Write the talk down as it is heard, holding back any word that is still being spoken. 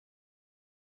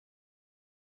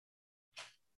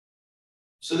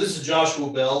So this is Joshua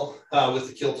Bell with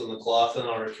the Kilt and the Cloth and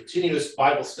our continuous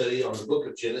Bible study on the book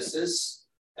of Genesis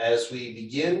as we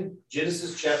begin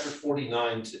Genesis chapter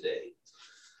 49 today.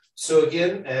 So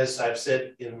again, as I've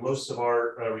said in most of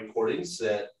our recordings,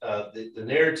 that the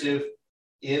narrative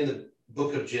in the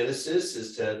book of Genesis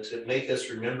is to make us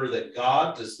remember that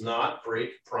God does not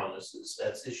break promises.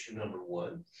 That's issue number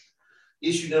one.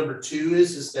 Issue number two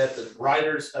is that the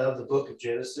writers of the book of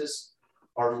Genesis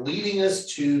are leading us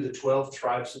to the 12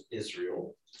 tribes of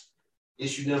Israel.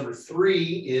 Issue number three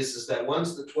is that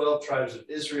once the 12 tribes of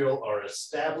Israel are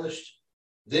established,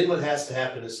 then what has to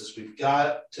happen is we've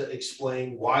got to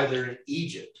explain why they're in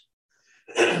Egypt.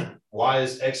 Why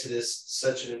is Exodus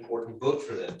such an important book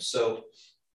for them? So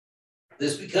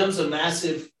this becomes a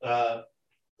massive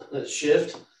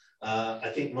shift.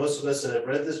 I think most of us that have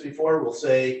read this before will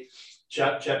say,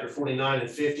 chapter 49 and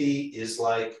 50 is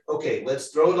like, okay, let's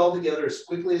throw it all together as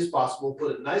quickly as possible,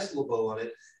 put a nice little bow on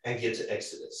it, and get to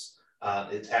Exodus.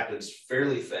 It happens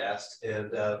fairly fast.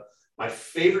 And my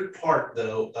favorite part,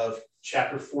 though, of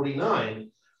chapter 49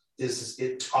 is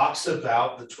it talks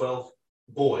about the 12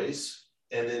 boys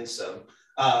and then some.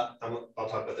 I'll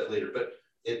talk about that later, but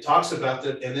it talks about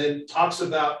them and then talks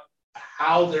about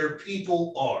how their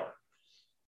people are.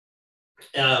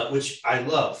 Which I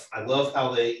love. I love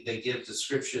how they give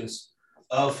descriptions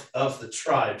of the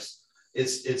tribes.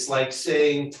 It's like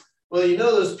saying, well, you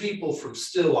know those people from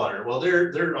Stillwater. Well,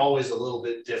 they're always a little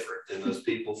bit different than those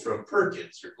people from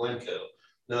Perkins or Glencoe.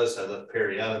 Notice I left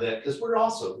Perry out of that because we're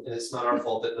awesome, and it's not our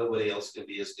fault that nobody else can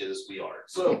be as good as we are.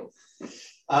 So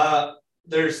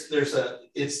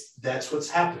that's what's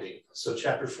happening. So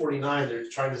chapter 49, they're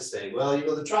trying to say, well, you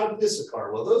know, the tribe of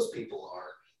Issachar. Well, those people are ...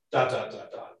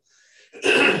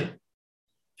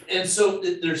 And so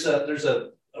there's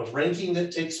a ranking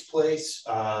that takes place.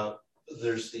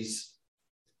 There's these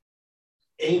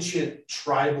ancient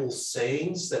tribal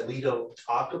sayings that we don't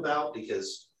talk about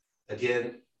because,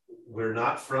 again, we're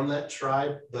not from that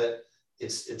tribe, but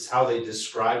it's how they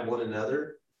describe one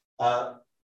another. I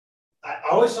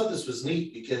always thought this was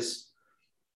neat because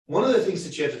one of the things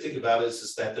that you have to think about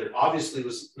is that there obviously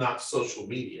was not social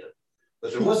media,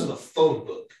 but there wasn't a phone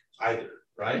book either.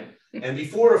 Right? And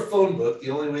before a phone book,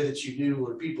 the only way that you knew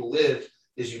where people lived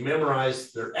is you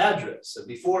memorized their address. And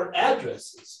before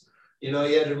addresses, you know,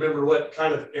 you had to remember what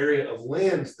kind of area of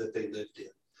land that they lived in.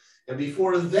 And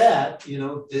before that, you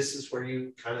know, this is where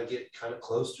you kind of get kind of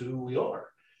close to who we are.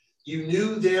 You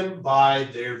knew them by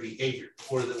their behavior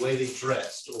or the way they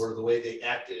dressed or the way they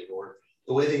acted or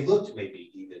the way they looked, maybe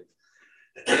even.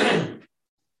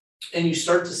 And you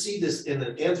start to see this in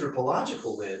an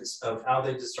anthropological lens of how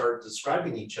they just start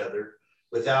describing each other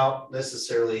without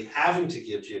necessarily having to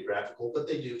give geographical, but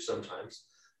they do sometimes.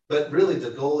 But really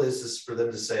the goal is for them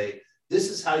to say, this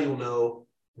is how you'll know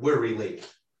we're related.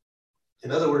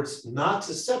 In other words, not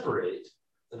to separate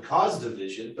and cause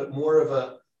division, but more of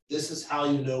a, this is how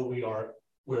you know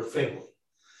we're family.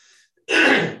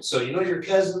 So you know your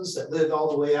cousins that live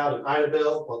all the way out in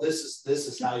Idabel? Well, this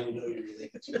is how you know you're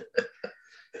related to them.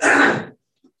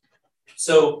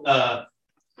 So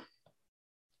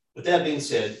with that being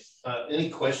said, any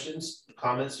questions,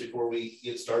 comments before we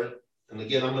get started? And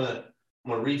again, I'm gonna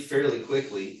read fairly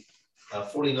quickly.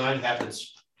 49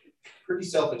 happens pretty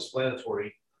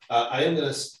self-explanatory. I am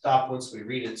gonna stop once we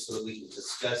read it so that we can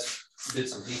discuss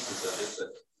bits and pieces of it,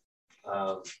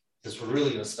 but because we're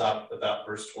really gonna stop about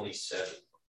verse 27.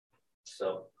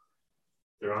 So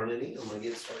if there aren't any, I'm gonna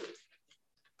get started.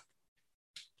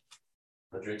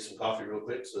 I'll drink some coffee real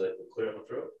quick so that I can clear up my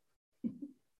throat.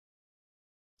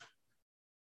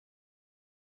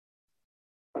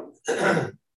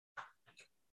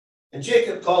 And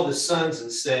Jacob called his sons and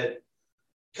said,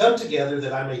 come together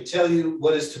that I may tell you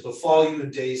what is to befall you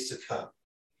in days to come.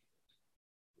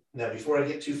 Now, before I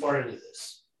get too far into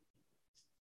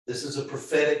this is a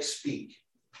prophetic speak.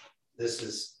 This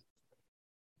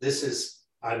is,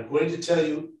 I'm going to tell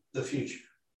you the future.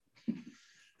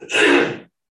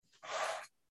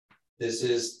 This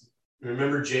is,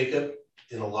 remember Jacob,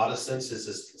 in a lot of senses,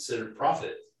 is considered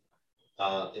prophet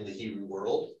in the Hebrew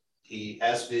world. He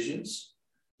has visions.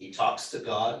 He talks to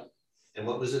God. And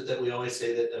what was it that we always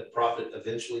say that a prophet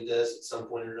eventually does at some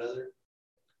point or another?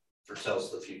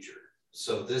 Foretells the future.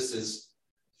 So this is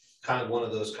kind of one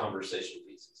of those conversation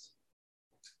pieces.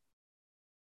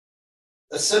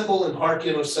 Assemble and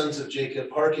hearken, O sons of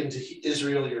Jacob. Hearken to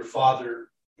Israel, your father.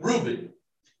 Reuben,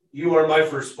 you are my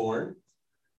firstborn,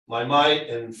 my might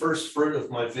and first fruit of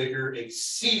my vigor,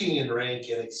 exceeding in rank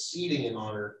and exceeding in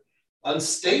honor,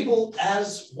 unstable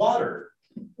as water.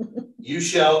 You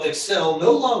shall excel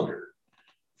no longer,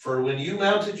 For when you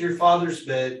mounted your father's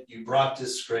bed, you brought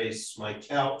disgrace. My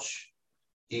couch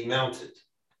he mounted.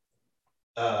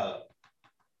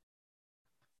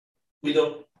 We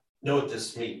don't know what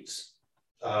this means.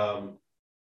 There's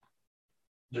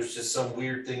just some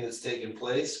weird thing that's taken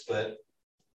place, but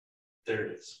there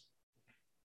it is.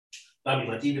 I mean,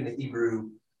 like even the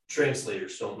Hebrew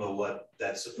translators don't know what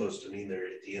that's supposed to mean there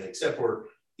at the end, except for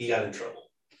he got in trouble.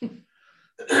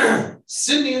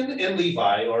 Simeon and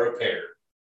Levi are a pair.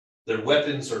 Their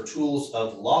weapons are tools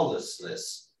of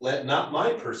lawlessness. Let not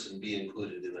my person be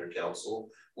included in their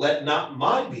council. Let not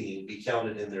my being be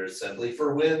counted in their assembly.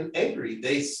 For when angry,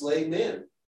 they slay men.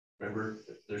 Remember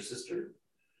their sister?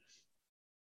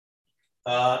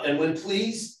 And when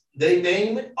pleased, they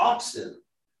maim oxen.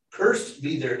 Cursed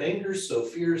be their anger so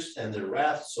fierce and their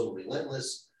wrath so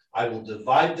relentless. I will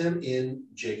divide them in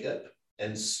Jacob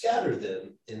and scatter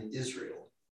them in Israel.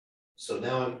 So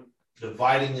now I'm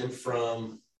dividing them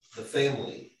from the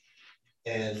family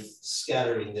and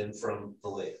scattering them from the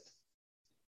land.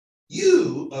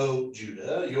 You, O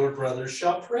Judah, your brothers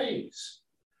shall praise.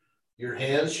 Your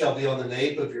hands shall be on the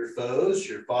nape of your foes.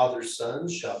 Your father's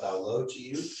sons shall bow low to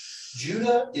you.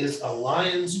 Judah is a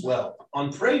lion's whelp.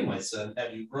 On prey, my son,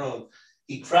 have you grown.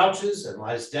 He crouches and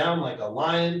lies down like a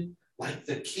lion, like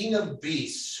the king of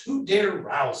beasts. Who dare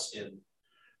rouse him?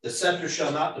 The scepter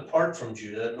shall not depart from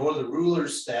Judah, nor the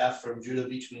ruler's staff from Judah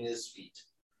between his feet,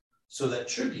 so that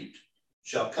tribute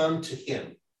shall come to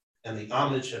him, and the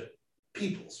homage of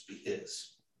peoples be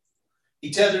his. He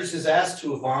tethers his ass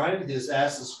to a vine, his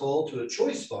ass's foal to a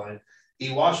choice vine.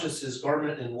 He washes his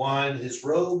garment in wine, his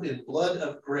robe in blood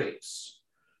of grapes.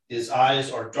 His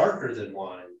eyes are darker than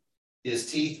wine,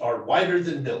 his teeth are whiter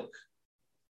than milk.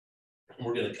 And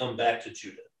we're going to come back to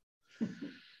Judah.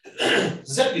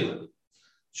 Zebulun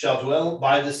shall dwell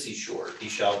by the seashore. He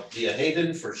shall be a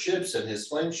haven for ships, and his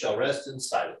flank shall rest in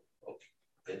Sidon. Okay,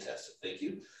 fantastic, thank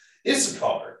you.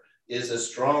 Issachar is a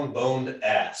strong-boned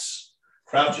ass,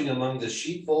 crouching among the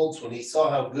sheepfolds. When he saw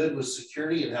how good was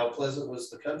security and how pleasant was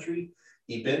the country,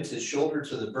 he bent his shoulder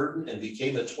to the burden and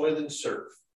became a toiling serf.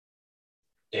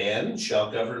 Dan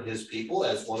shall govern his people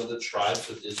as one of the tribes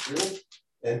of Israel,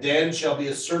 and Dan shall be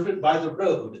a serpent by the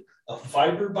road, a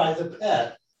viper by the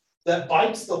path, that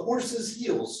bites the horse's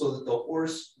heels, so that the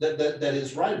horse, that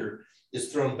his rider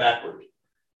is thrown backward.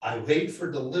 I wait for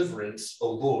deliverance,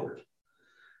 O Lord.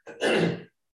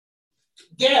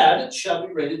 Gad shall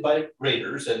be raided by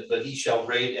raiders, but he shall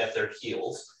raid at their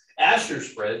heels.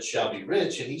 Asher's bread shall be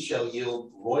rich, and he shall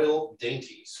yield royal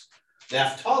dainties.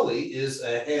 Naphtali is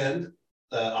a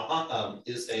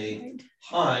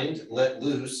hind let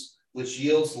loose, which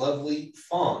yields lovely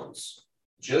fawns.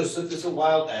 Joseph is a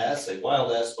wild ass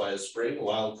by a spring,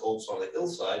 wild colts on a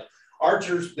hillside.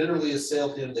 Archers bitterly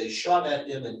assailed him. They shot at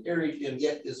him and harried him,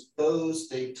 yet his bows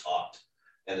they taught,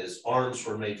 and his arms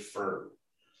were made firm.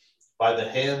 By the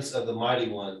hands of the mighty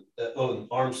one,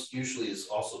 arms usually is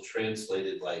also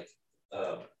translated like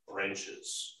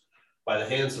branches. By the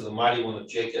hands of the mighty one of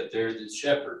Jacob, there is the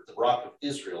shepherd, the rock of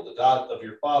Israel, the God of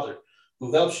your father,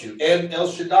 who helps you, and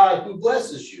El Shaddai, who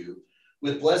blesses you,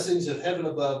 with blessings of heaven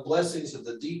above, blessings of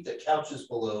the deep that couches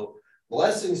below,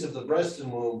 blessings of the breast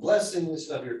and womb, blessings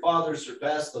of your father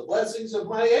surpass the blessings of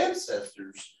my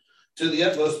ancestors to the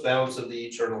utmost bounds of the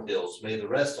eternal hills. May they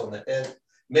rest on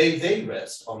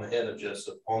the head of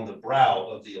Joseph, on the brow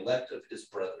of the elect of his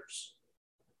brothers.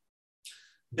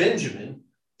 Benjamin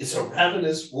is a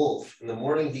ravenous wolf. In the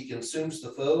morning he consumes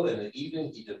the foe, and at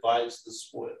evening he divides the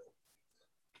spoil.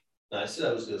 Now I said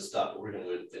I was going to stop, but we're going to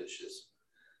go ahead and finish this.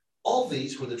 All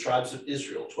these were the tribes of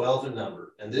Israel, 12 in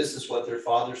number, and this is what their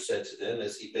father said to them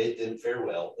as he bade them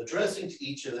farewell, addressing to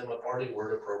each of them a parting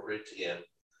word appropriate to him.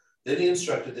 Then he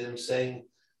instructed them, saying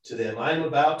to them, I am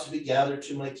about to be gathered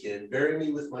to my kin. Bury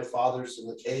me with my fathers in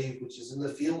the cave which is in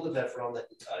the field of Ephron the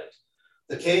Hittite,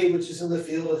 the cave which is in the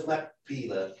field of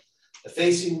Machpelah,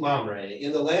 facing Mamre,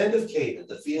 in the land of Canaan,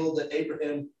 the field that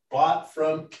Abraham bought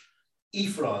from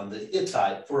Ephron the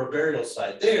Hittite for a burial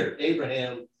site. There,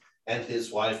 Abraham and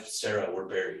his wife Sarah were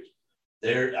buried.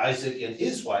 There, Isaac and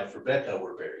his wife Rebekah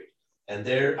were buried. And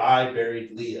there I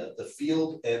buried Leah, the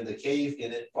field and the cave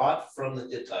in it bought from the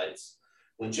Hittites.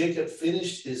 When Jacob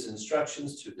finished his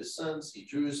instructions to his sons, he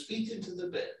drew his feet into the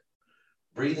bed.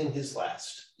 Breathing his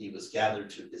last, he was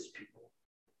gathered to his people.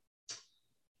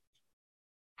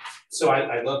 So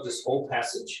I love this whole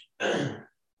passage.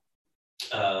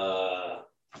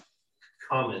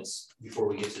 Comments before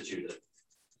we get to Judah.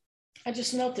 I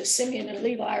just note that Simeon and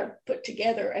Levi are put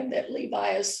together, and that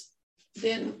Levi has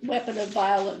been weapon of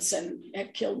violence and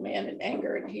have killed men in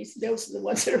anger, and those are the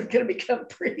ones that are going to become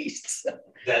priests. So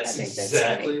that's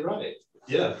exactly right.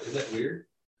 Yeah, isn't that weird?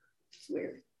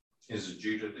 weird. Is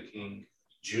Judah the king?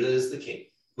 Judah is the king,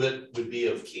 but would be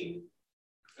of king,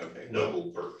 Okay.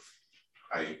 noble birth.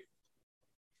 I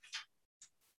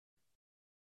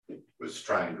was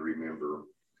trying to remember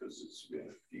because it's been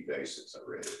a few days since I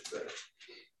read it, but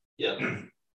yeah.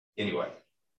 Anyway,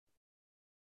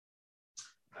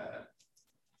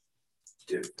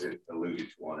 it alluded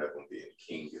to one of them being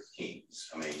king of kings.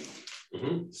 I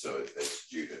mean, so it's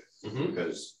Judah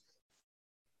because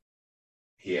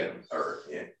he had, or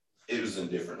it was in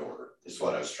different order. Is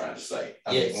what I was trying to say.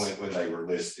 I mean, when they were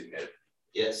listing it,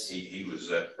 he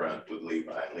was up front with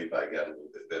Levi, and Levi got a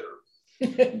little bit better.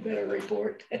 Better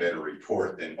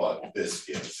report than what this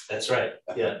gives. That's right.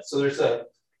 Yeah. So there's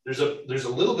a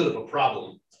little bit of a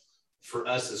problem for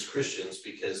us as Christians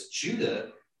because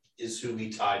Judah is who we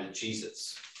tie to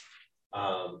Jesus.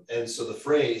 And so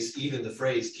even the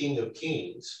phrase King of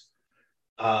Kings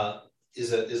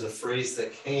is a phrase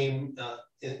that came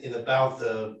in about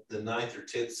the 9th or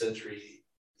 10th century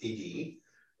AD,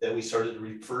 that we started to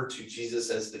refer to Jesus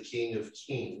as the King of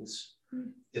Kings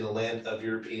in a land of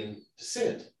European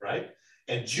descent, right?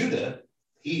 And Judah,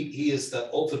 he is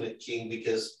the ultimate king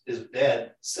because his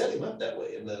dad set him up that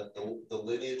way, and the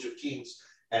lineage of kings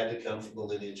had to come from the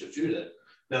lineage of Judah.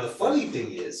 Now, the funny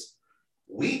thing is,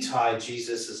 we tie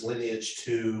Jesus' lineage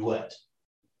to what?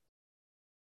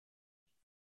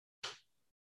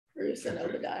 Ruth and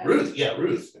Obadiah.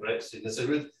 Ruth, right? So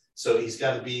Ruth. So he's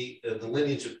got to be the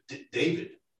lineage of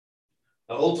David.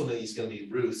 Now, ultimately, he's going to be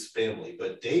Ruth's family,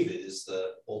 but David is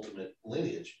the ultimate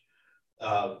lineage.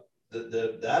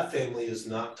 That family is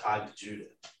not tied to Judah.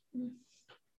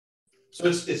 So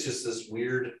it's just this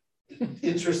weird,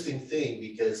 interesting thing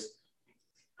because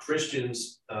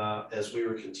Christians, as we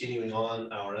were continuing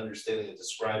on our understanding and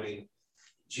describing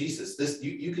Jesus,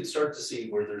 you could start to see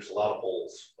where there's a lot of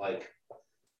holes. Like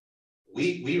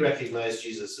we recognize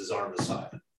Jesus as our Messiah,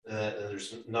 and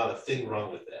there's not a thing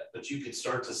wrong with that. But you could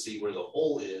start to see where the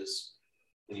hole is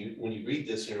when you read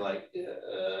this, and you're like,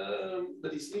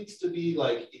 but he needs to be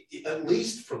like at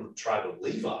least from the tribe of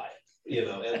Levi,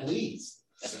 at least.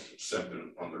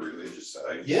 Something on the religious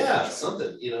side. Yeah,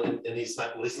 something, and he's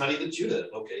not even Judah.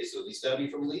 Okay, so he's got to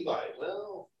be from Levi.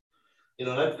 Well,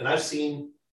 and I've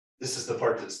seen, this is the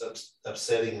part that's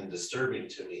upsetting and disturbing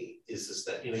to me, is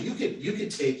that, you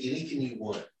could take anything you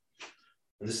want.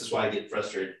 And this is why I get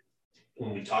frustrated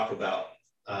when we talk about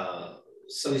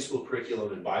Sunday school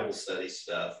curriculum and Bible study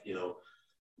stuff.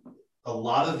 A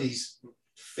lot of these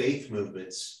faith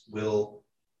movements will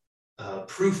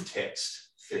proof text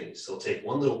things. They'll take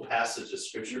one little passage of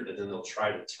scripture and then they'll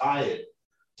try to tie it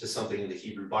to something in the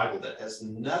Hebrew Bible that has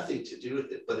nothing to do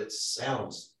with it, but it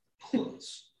sounds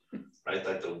close, right?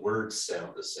 Like the words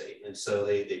sound the same. And so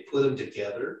they put them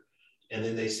together and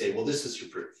then they say, well, this is your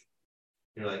proof.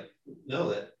 You're like,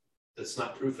 no, that's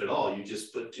not proof at all. You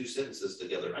just put two sentences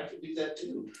together. I can do that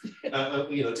too.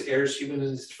 To err is human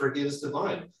and to forgive is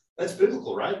divine. That's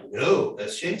biblical, right? No,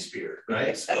 that's Shakespeare,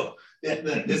 right? So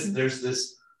there's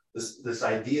this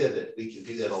idea that we can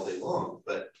do that all day long,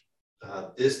 but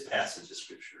this passage of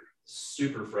scripture is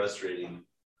super frustrating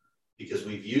because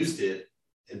we've used it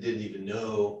and didn't even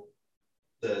know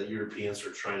the Europeans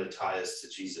were trying to tie us to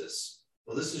Jesus.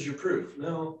 Well, this is your proof.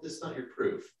 No, it's not your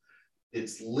proof.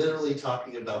 It's literally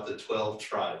talking about the 12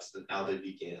 tribes and how they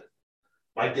began.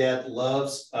 My dad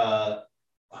loves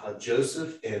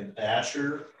Joseph and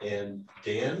Asher and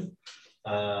Dan.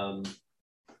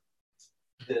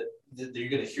 You're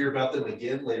going to hear about them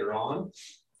again later on.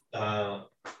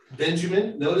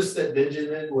 Benjamin, notice that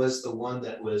Benjamin was the one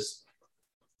that was,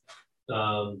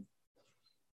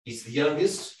 he's the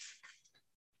youngest,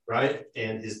 right?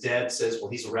 And his dad says, well,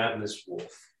 he's a ravenous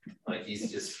wolf. Like he's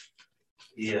just,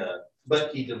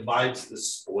 but he divides the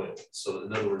spoil. So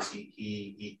in other words,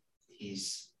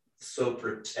 he's so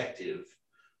protective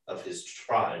of his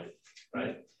tribe,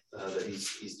 right? That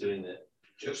he's doing that.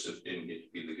 Joseph didn't get to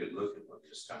be the good looking one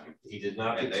this time. He did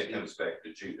not. And that comes back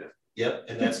to Judah. Yep,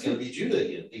 and that's going to be Judah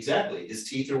again. Exactly. His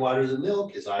teeth are whiter than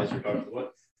milk. His eyes are darker than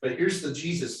what. But here's the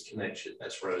Jesus connection.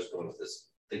 That's where I was going with this.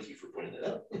 Thank you for pointing that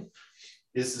out.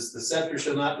 This is the scepter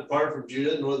shall not depart from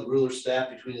Judah, nor the ruler's staff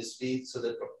between his feet, so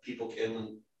that people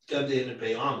can come to him and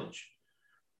pay homage.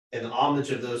 And the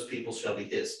homage of those people shall be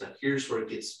his. Now here's where it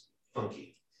gets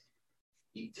funky.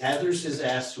 He tethers his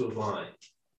ass to a vine.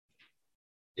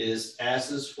 His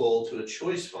ass is full to a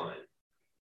choice vine.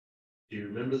 Do you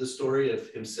remember the story of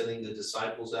him sending the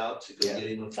disciples out to go get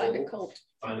him a colt?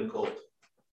 Find a colt.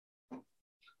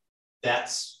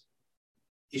 That's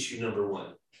issue number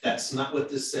one. That's not what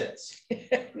this says.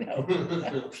 No.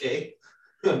 Okay.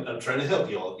 I'm trying to help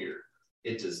you all here.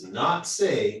 It does not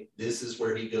say this is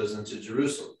where he goes into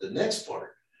Jerusalem. The next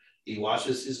part, he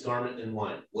washes his garment in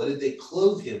wine. What did they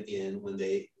clothe him in when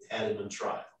they had him on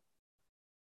trial?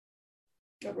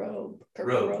 A robe,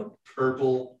 purple robe.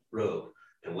 Purple robe.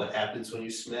 And what happens when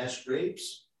you smash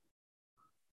grapes?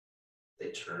 They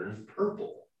turn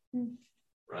purple,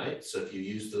 right? So if you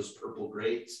use those purple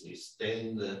grapes and you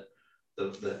stain the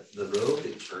robe,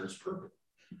 it turns purple.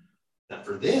 Now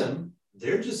for them,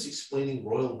 they're just explaining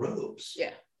royal robes.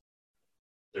 Yeah.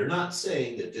 They're not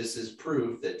saying that this is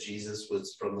proof that Jesus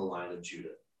was from the line of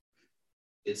Judah.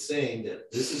 It's saying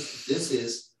that this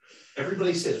is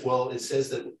everybody says, well, it says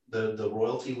that the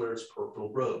royalty wears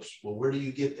purple robes. Well, where do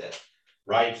you get that?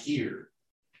 Right here.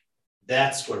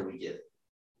 That's where we get it.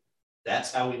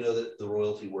 That's how we know that the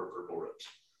royalty wore purple robes.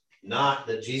 Not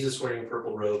that Jesus wearing a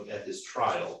purple robe at his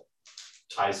trial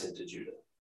ties into Judah.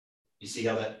 You see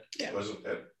how that? Yeah. Wasn't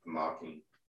that mocking?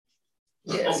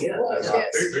 Yes, yeah, it was. yeah,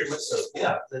 Yes. very, very much so.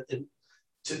 Yeah.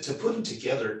 To put them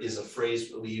together is a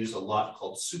phrase that we use a lot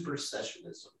called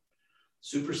supersessionism.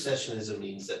 Supersessionism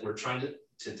means that we're trying to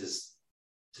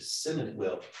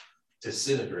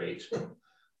disintegrate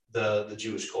the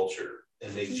Jewish culture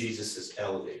and make Jesus as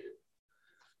elevated.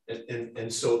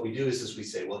 And so what we do is we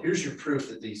say, well, here's your proof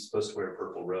that he's supposed to wear a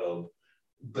purple robe,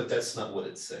 but that's not what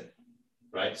it's saying,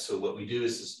 right? So what we do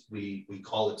is we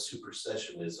call it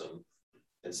supersessionism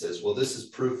and says, well, this is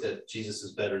proof that Jesus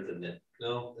is better than them.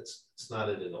 No, it's not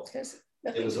it at all.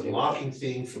 It was a mocking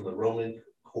thing from the Roman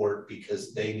court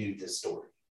because they knew this story.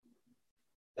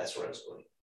 That's where I was going.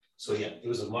 So yeah, it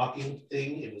was a mocking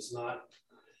thing. It was not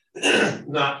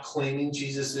claiming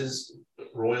Jesus's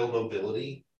royal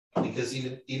nobility, because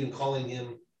even calling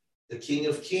him the King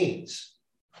of Kings,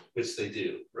 which they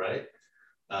do, right?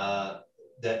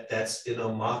 That's in a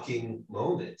mocking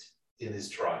moment in his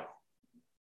trial.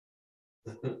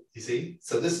 You see?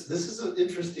 So this is an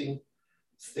interesting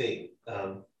thing.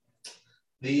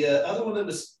 The other one that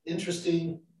was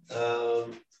interesting,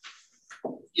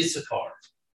 Issachar.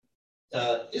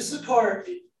 Issachar,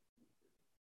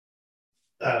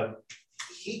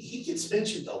 he gets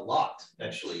mentioned a lot,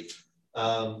 actually.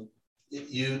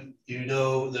 You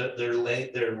know their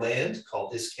land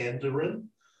called Iskandarun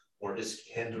or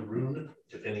Iskandarun,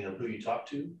 depending on who you talk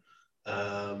to,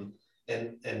 and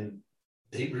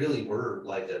they really were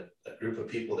like a group of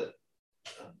people that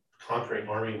conquering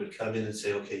army would come in and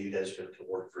say, okay, you guys are going to come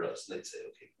work for us, and they'd say,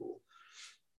 okay, cool.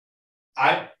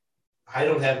 I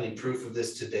don't have any proof of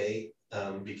this today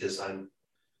because I'm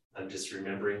just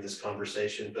remembering this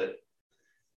conversation, but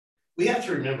we have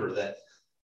to remember that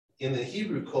in the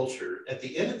Hebrew culture, at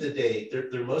the end of the day,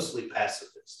 they're mostly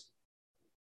pacifist,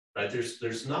 right?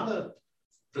 There's not a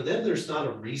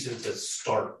reason to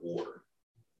start war.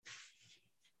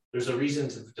 There's a reason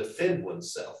to defend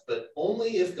oneself, but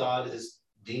only if God has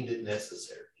deemed it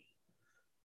necessary.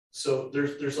 So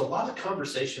there's a lot of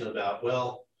conversation about,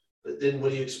 well, but then what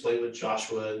do you explain with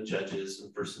Joshua and Judges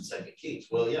and 1st and 2nd Kings?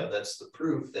 Well, yeah, that's the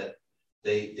proof that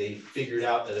they figured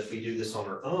out that if we do this on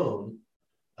our own,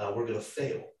 we're going to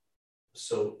fail.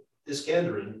 So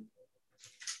Iskandarun,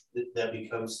 that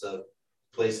becomes the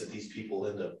place that these people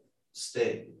end up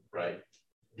staying, right?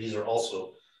 These are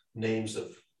also names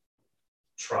of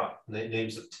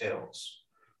names of towns,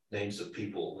 names of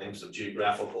people, names of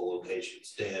geographical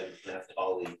locations. Dan,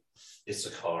 Naphtali,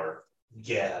 Issachar,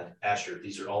 Gad, Asher.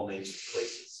 These are all names of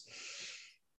places.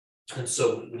 And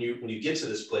so when you get to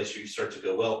this place, you start to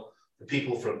go, well, the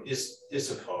people from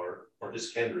Issachar or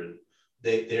Iskandarun,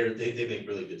 they make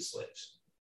really good slaves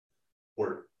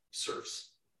or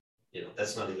serfs. You know,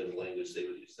 that's not even the language they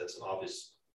would use. That's an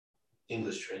obvious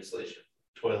English translation.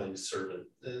 Toiling servant.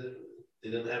 They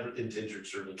didn't have indentured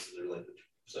servants in their language.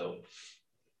 So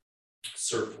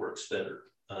serf works better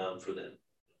for them.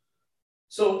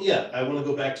 So yeah, I want to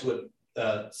go back to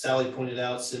what Sally pointed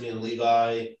out, Simeon and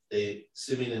Levi.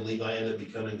 Simeon and Levi end up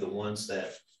becoming the ones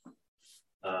that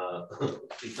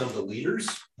become the leaders.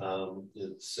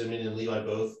 Simeon and Levi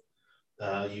both.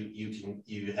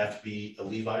 You have to be a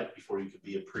Levite before you could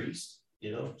be a priest.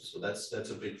 You know, so that's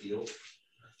a big deal.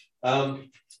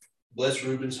 Bless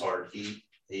Reuben's heart. He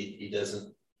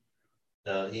doesn't.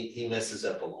 He messes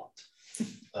up a lot,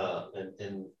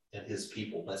 and his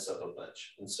people mess up a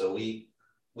bunch. And so we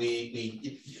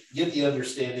get the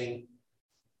understanding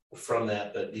from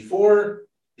that. But before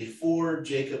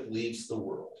Jacob leaves the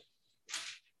world,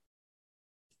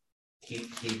 he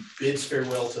bids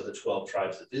farewell to the 12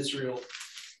 tribes of Israel,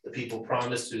 the people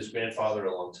promised to his grandfather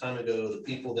a long time ago, the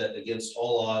people that against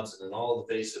all odds and in all the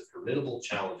face of formidable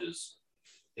challenges,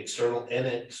 external and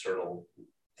external,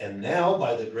 and now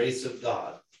by the grace of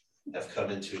God have come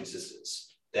into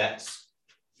existence. That's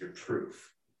you're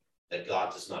proof that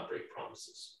God does not break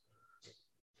promises.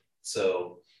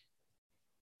 So,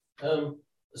 I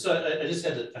just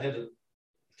had to kind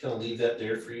of leave that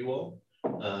there for you all.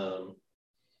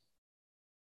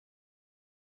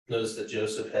 Notice that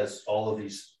Joseph has all of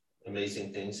these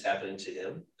amazing things happening to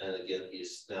him. And again,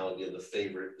 he's now the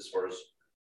favorite as far as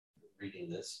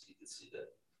reading this. You can see that.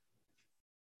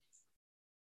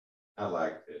 I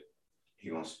like that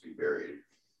he wants to be buried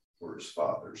where his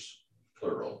father's,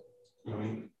 plural. I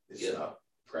mean, it's not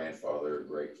grandfather,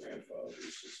 great-grandfather,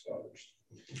 it's his father's.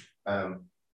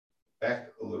 Back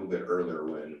a little bit earlier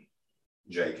when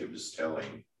Jacob is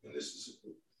telling, and this is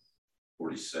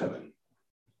 47,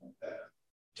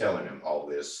 telling him all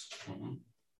this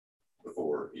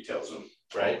before he tells him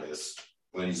all this,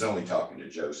 when he's only talking to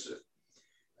Joseph,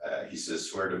 he says,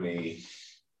 swear to me.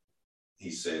 He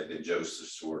said that Joseph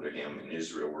swore to him, and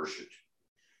Israel worshipped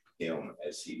him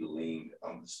as he leaned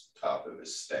on the top of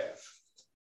his staff.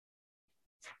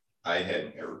 I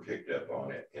hadn't ever picked up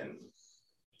on it,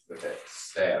 but that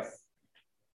staff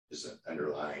is an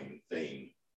underlying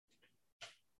theme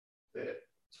that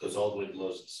goes all the way to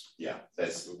Moses. Yeah,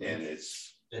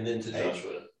 and then to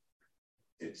Joshua.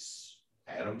 It's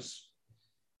Adam's.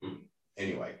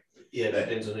 Anyway. Yeah, that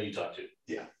depends on who you talk to.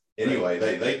 Yeah. Anyway,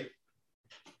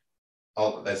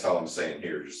 that's all I'm saying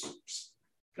here. Just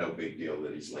no big deal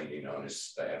that he's leaning on his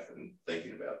staff and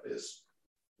thinking about this.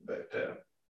 But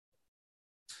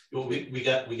well, we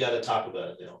got to talk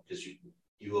about it now, because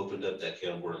you opened up that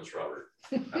can of worms, Robert.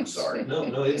 I'm sorry.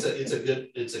 No, it's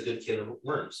a good can of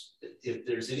worms. If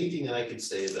there's anything that I could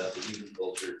say about the Hebrew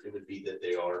culture, it would be that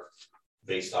they are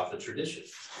based off of tradition,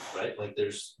 right? Like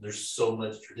there's so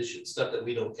much tradition, stuff that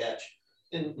we don't catch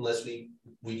unless we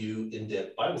do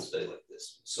in-depth Bible study like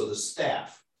this. So the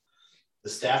staff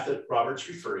that Robert's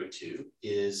referring to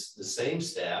is the same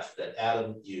staff that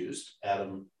Adam used.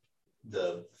 Adam,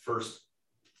 the first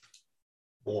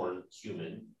born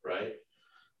human, right?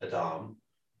 Adam.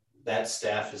 That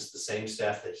staff is the same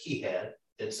staff that he had.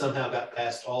 It somehow got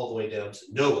passed all the way down to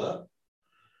Noah.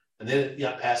 And then it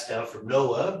got passed down from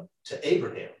Noah to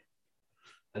Abraham.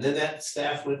 And then that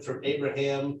staff went from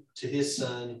Abraham to his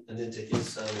son, and then to his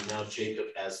son, and now Jacob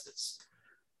has this.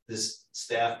 This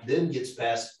staff then gets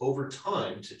passed over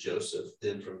time to Joseph,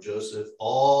 then from Joseph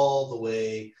all the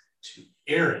way to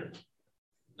Aaron,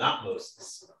 not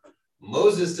Moses.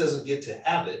 Moses doesn't get to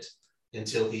have it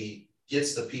until he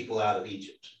gets the people out of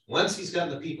Egypt. Once he's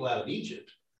gotten the people out of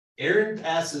Egypt, Aaron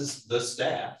passes the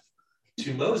staff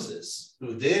to Moses,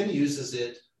 who then uses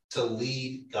it to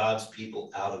lead God's people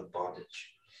out of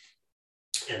bondage.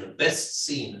 And the best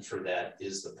scene for that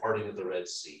is the parting of the Red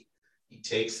Sea. He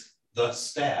takes the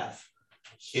staff,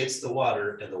 hits the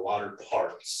water, and the water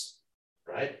parts,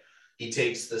 right? He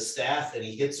takes the staff and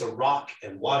he hits a rock,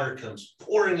 and water comes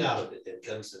pouring out of it and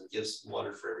comes and gives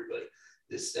water for everybody.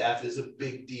 This staff is a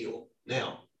big deal.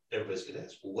 Now, everybody's going to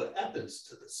ask, well, what happens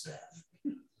to the staff,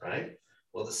 right?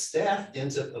 Well, the staff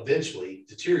ends up eventually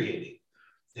deteriorating.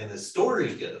 And the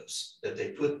story goes that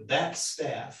they put that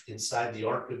staff inside the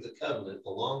Ark of the Covenant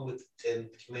along with the 10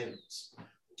 Commandments,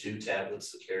 2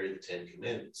 tablets that carry the 10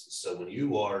 Commandments. So when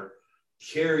you are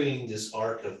carrying this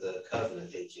Ark of the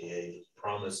Covenant, aka the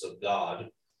promise of God,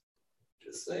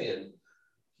 just saying,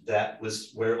 that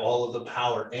was where all of the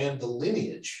power and the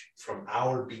lineage from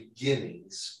our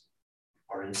beginnings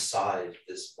are inside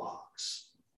this box.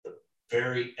 The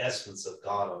very essence of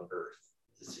God on earth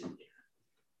is in here.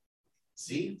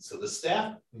 See, so the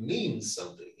staff means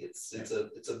something. It's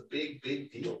a big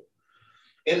deal,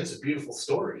 and it's a beautiful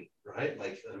story, right?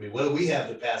 Like, I mean, what do we have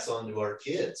to pass on to our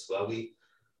kids? Well, we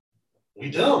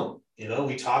don't. You know,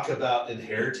 we talk about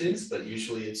inheritance, but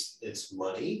usually it's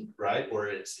money, right? Or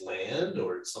it's land,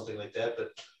 or it's something like that. But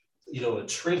you know, a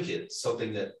trinket,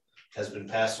 something that has been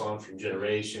passed on from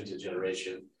generation to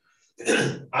generation.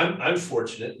 I'm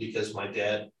fortunate because my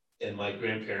dad and my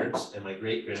grandparents and my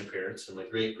great-grandparents and my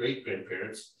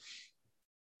great-great-grandparents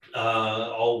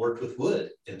all worked with wood.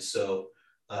 And so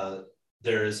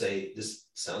there is this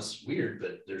sounds weird,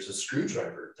 but there's a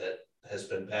screwdriver that has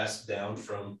been passed down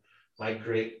from my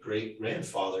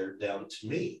great-great-grandfather down to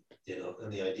me, you know,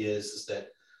 and the idea is that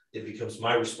it becomes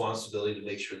my responsibility to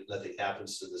make sure that nothing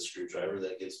happens to the screwdriver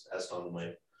that gets passed on to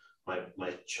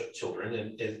my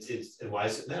children. And why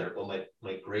does it matter? Well,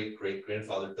 my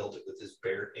great-great-grandfather built it with his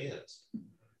bare hands.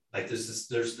 Like there's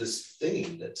this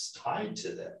thing that's tied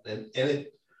to that, and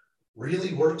it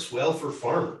really works well for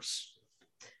farmers.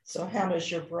 So how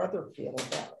does your brother feel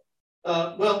about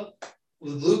it? Well,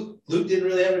 Luke didn't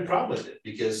really have any problem with it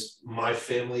because my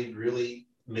family really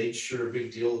made sure a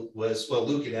big deal was, well,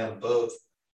 Luke and Adam both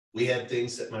we had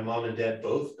things that my mom and dad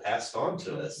both passed on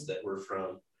to us that were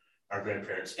from our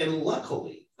grandparents. And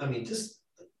luckily, I mean,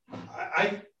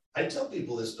 I tell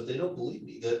people this, but they don't believe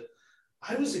me, that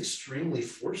I was extremely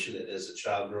fortunate as a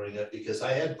child growing up because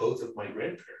I had both of my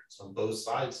grandparents on both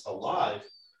sides alive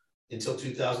until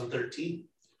 2013.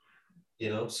 You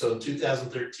know, so in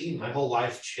 2013, my whole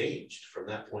life changed from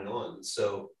that point on.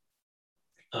 So,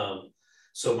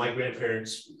 so my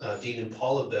grandparents, Dean and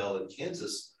Paula Bell in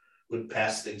Kansas, would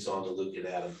pass things on to Luke and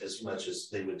Adam as much as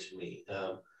they would to me.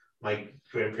 My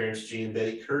grandparents, Jean and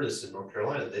Betty Curtis in North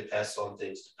Carolina, they passed on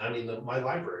things. I mean, my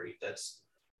library, that's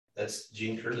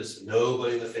Jean Curtis. And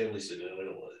nobody in the family said, no, I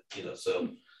don't want it. You know, so,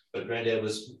 but Granddad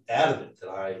was adamant that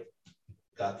I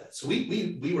got that. So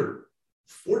we were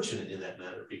fortunate in that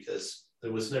matter because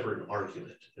there was never an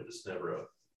argument. It was never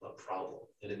a problem.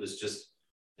 And it was just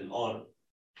an honor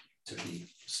to be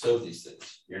bestowed these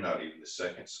things. You're not even the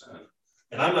second son.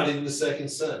 And I'm not even the second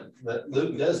son. But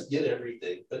Luke does get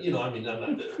everything. But, you know, I mean, I'm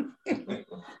not bitter.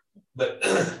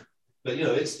 but you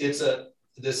know,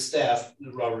 this staff,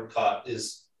 Robert Cott,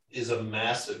 is a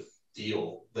massive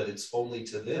deal, but it's only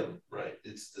to them, right?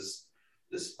 It's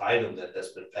this item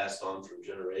that's been passed on from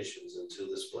generations into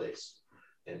this place.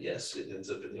 And yes, it ends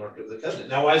up in the Ark of the Covenant.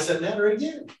 Now, why does that matter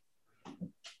again?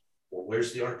 Well,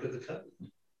 where's the Ark of the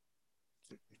Covenant?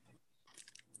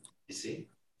 You see?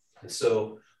 And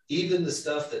so even the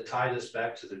stuff that tied us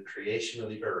back to the creation of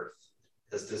the earth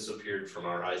has disappeared from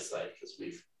our eyesight because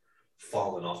we've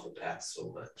fallen off the path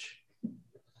so much.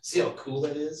 See how cool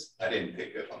that is? I didn't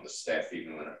pick up on the staff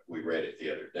even when we read it the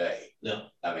other day. No.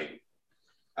 I mean,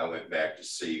 I went back to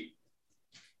see.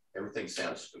 Everything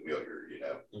sounds familiar, you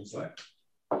know. It's like,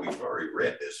 we've already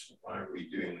read this. Why are we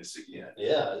doing this again?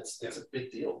 Yeah, it's a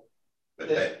big deal. But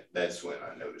that's when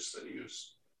I noticed that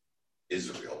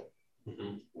Israel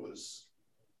was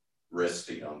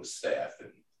resting on the staff.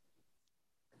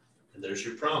 And there's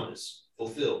your promise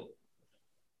fulfilled.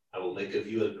 I will make of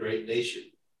you a great nation.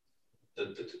 Da,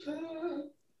 da, da, da.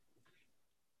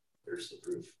 There's the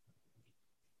proof.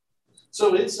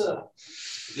 So it's a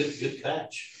good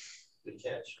catch. Good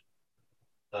catch.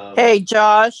 Hey,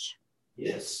 Josh.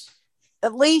 Yes.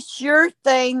 At least your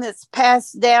thing that's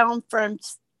passed down from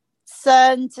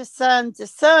son to son to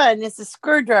son is a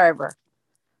screwdriver.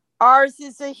 Ours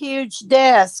is a huge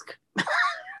desk.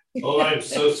 Oh, I'm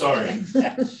so sorry.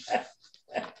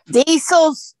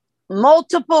 Diesel's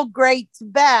multiple greats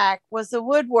back was a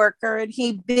woodworker, and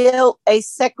he built a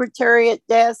secretariat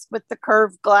desk with the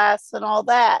curved glass and all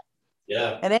that.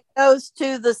 Yeah. And it goes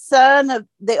to the son of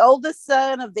the oldest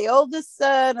son of the oldest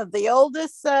son of the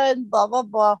oldest son, blah, blah,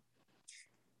 blah.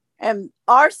 And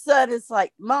our son is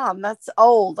like, Mom, that's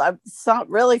old. It's not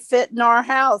really fitting our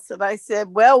house. And I said,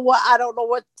 well, I don't know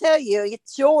what to tell you.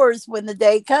 It's yours when the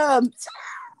day comes.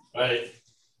 Right.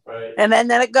 Right. And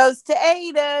then it goes to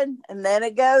Aiden. And then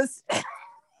it goes,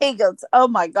 he goes, oh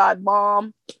my God,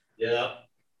 Mom. Yeah.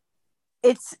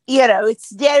 It's, you know,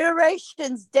 it's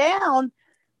generations down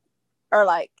are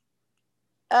like,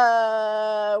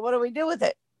 what do we do with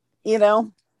it? You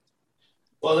know?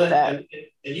 Well, and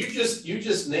you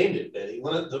just named it, Betty.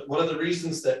 One of the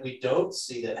reasons that we don't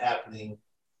see that happening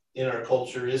in our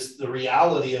culture is the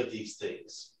reality of these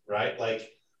things, right?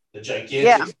 Like the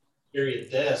gigantic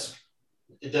period desk,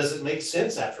 it doesn't make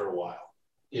sense after a while,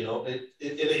 you know. And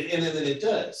then it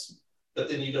does, but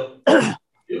then you don't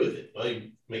do with it. Well,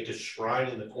 you make a shrine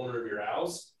in the corner of your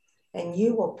house, and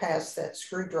you will pass that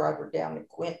screwdriver down to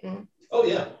Quentin. Oh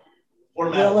yeah, or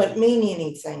will it mean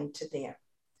anything to them?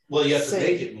 Well, you have to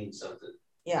make it mean something.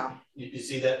 Yeah. You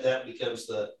see that becomes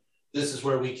this is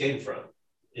where we came from.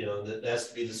 You know, that has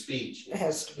to be the speech. It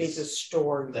has to be the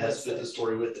story. That has to be the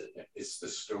story with it. It's the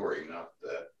story, not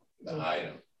the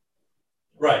item.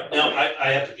 Right. Now,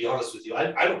 I have to be honest with you.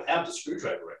 I don't have the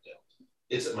screwdriver right now.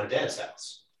 It's at my dad's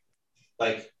house.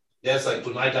 Like, Dad's like,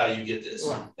 when I die, you get this.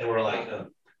 Yeah. And we're like,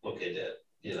 okay, Dad,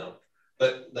 you know.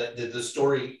 But the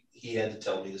story, he had to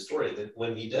tell me the story. That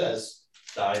when he does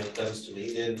die and it comes to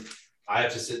me, then I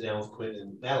have to sit down with Quentin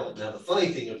and Madeline. Now, the funny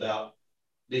thing about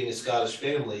being a Scottish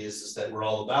family is that we're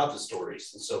all about the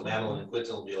stories. And so Madeline and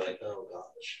Quentin will be like, oh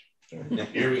gosh,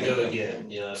 here we go again.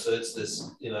 You know, so it's this,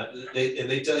 you know,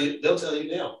 they'll tell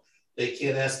you now, they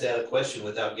can't ask Dad a question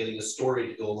without getting a story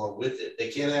to go along with it.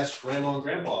 They can't ask Grandma and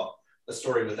Grandpa a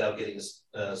story without getting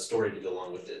a story to go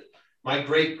along with it. My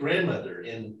grandmother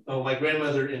in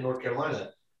North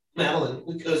Carolina,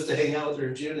 Madeline goes to hang out with her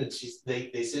in June, and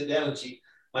they sit down, and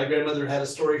my grandmother had a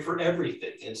story for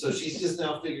everything, and so she's just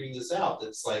now figuring this out.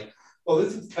 It's like, oh,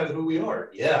 this is kind of who we are.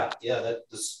 Yeah, that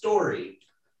the story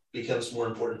becomes more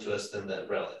important to us than that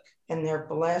relic. And they're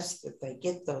blessed that they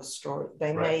get those stories.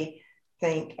 They may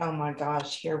think, oh my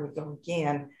gosh, here we go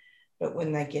again. But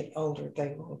when they get older,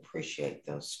 they will appreciate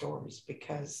those stories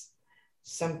because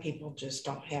some people just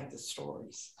don't have the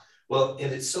stories. Well,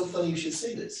 and it's so funny you should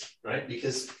say this, right?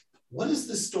 Because what is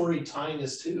this story tying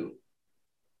us to?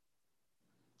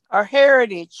 Our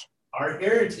heritage. Our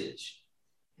heritage.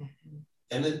 Mm-hmm.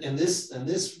 And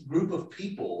this group of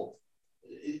people,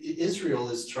 Israel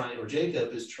is trying, or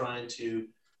Jacob is trying to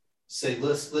say,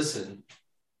 listen,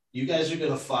 you guys are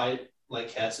going to fight like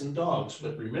cats and dogs,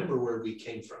 but remember where we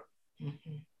came from.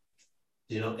 Mm-hmm.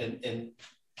 You know, and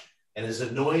as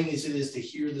annoying as it is to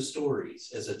hear the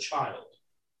stories as a child,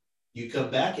 you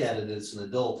come back at it as an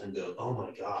adult and go, oh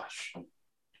my gosh,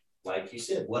 like you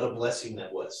said, what a blessing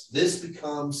that was. This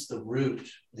becomes the root,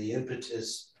 the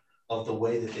impetus of the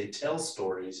way that they tell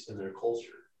stories in their culture.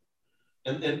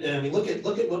 And I mean, look at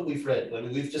what we've read. I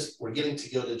mean, we're getting to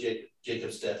go to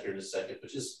Jacob's death here in a second,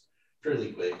 which is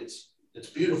fairly quick. It's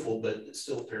beautiful, but it's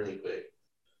still fairly quick.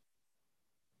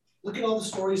 Look at all the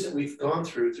stories that we've gone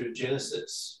through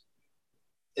Genesis.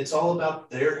 It's all about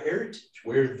their heritage,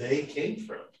 where they came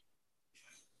from.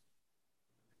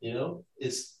 You know,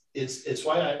 it's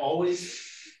why I always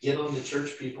get on the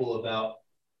church people about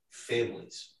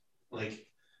families. Like,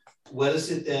 what is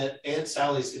it that Aunt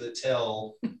Sally's going to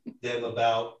tell them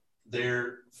about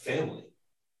their family,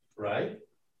 right?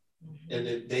 Mm-hmm.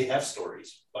 And they have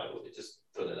stories, by the way, just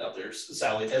put it out there.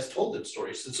 Sally has told them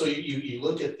stories. And so you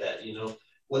look at that, you know,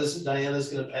 what is it Diana's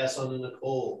going to pass on to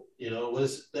Nicole? You know, what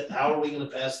is that? How are we going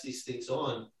to pass these things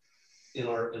on in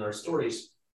our stories?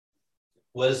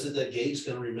 What is it that Gabe's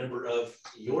going to remember of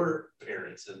your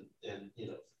parents and you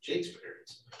know, Jake's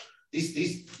parents?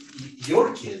 These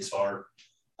your kids are,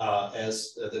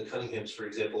 as the Cunninghams, for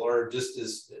example, are just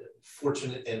as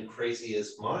fortunate and crazy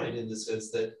as mine, in the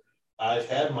sense that I've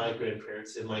had my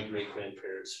grandparents and my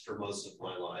great-grandparents for most of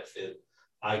my life, and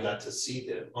I got to see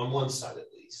them on one side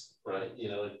at least, right? You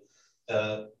know,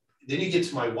 then you get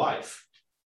to my wife.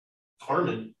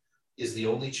 Carmen is the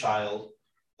only child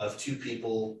of two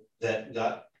people that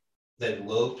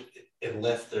eloped and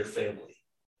left their family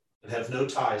and have no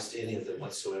ties to any of them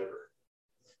whatsoever.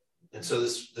 And so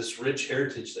this rich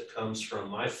heritage that comes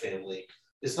from my family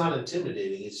is not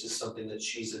intimidating. It's just something that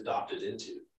she's adopted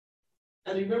into.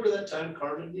 And you remember that time,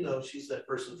 Carmen? You know, she's that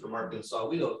person from Arkansas.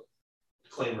 We don't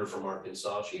claim her from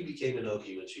Arkansas. She became an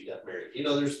Okie when she got married. You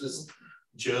know, there's this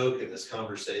joke and this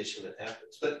conversation that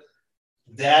happens. But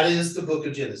that is the book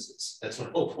of Genesis. That's my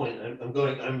whole point. I'm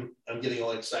getting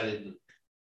all excited and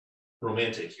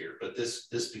romantic here, but this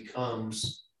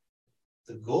becomes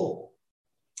the goal.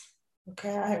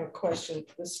 Okay, I have a question.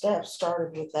 The staff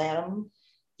started with Adam.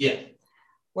 Yeah.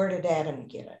 Where did Adam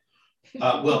get it?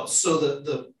 Well, so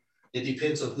it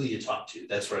depends on who you talk to.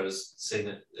 That's where I was saying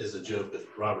it as a joke with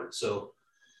Robert. So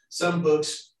some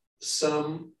books,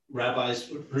 some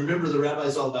rabbis, remember the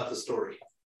rabbis all about the story,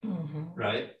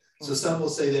 right? So some will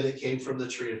say that it came from the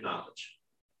tree of knowledge.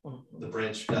 The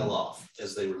branch fell off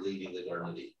as they were leaving the Garden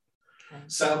of Eden.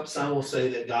 Some will say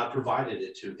that God provided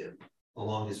it to him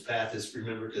along his path.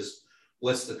 Remember, because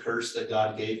what's the curse that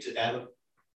God gave to Adam?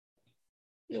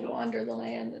 You'll wander the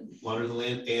land and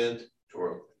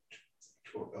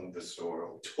Till the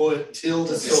soil. Till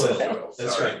the soil.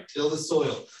 That's right. Till the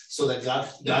soil. So that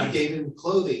God gave him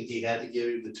clothing, he had to give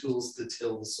him the tools to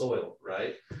till the soil,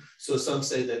 right? So some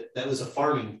say that was a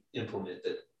farming implement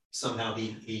that somehow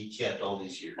he kept all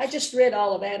these years. I just read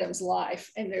all of Adam's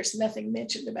life, and there's nothing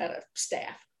mentioned about a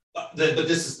staff. But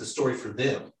this is the story for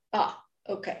them. Ah,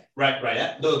 okay.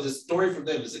 Right. No, the story for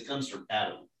them is it comes from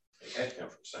Adam. It had to come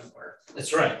from somewhere.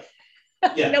 That's right.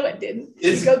 Yeah. No, it didn't.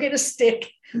 You go get a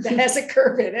stick that has a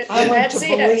curve in it. I want to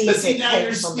believe. But see, now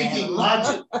you're speaking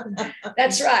logic.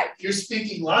 That's right. You're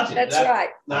speaking logic. That's right.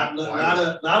 Not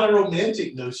a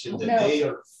romantic notion that they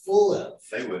are full of.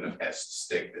 They wouldn't have passed the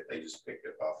stick that they just picked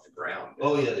up off the ground.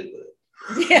 Oh yeah, they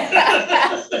would.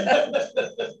 Yeah.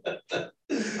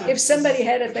 If somebody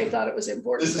had it, they thought it was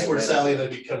important. This is where Sally and I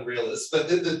become realists. But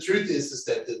the truth is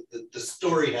that the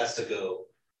story has to go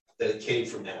that it came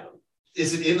from Adam.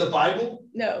 Is it in the Bible?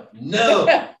 No. No,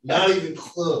 not even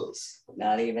close.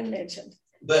 Not even mentioned.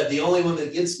 But the only one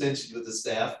that gets mentioned with the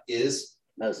staff is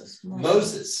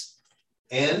Moses.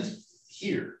 And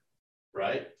here,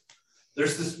 right?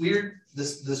 There's this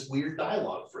weird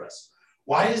dialogue for us.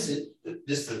 Why is it,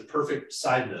 this is the perfect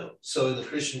side note. So in the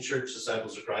Christian Church,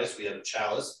 Disciples of Christ, we have a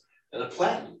chalice and a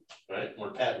platen, right?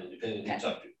 Or paten, depending on who you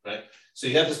talk to, right? So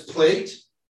you have this plate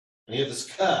and you have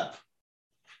this cup.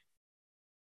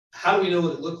 How do we know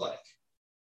what it looked like?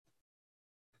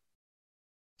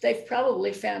 They've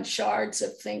probably found shards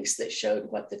of things that showed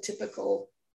what the typical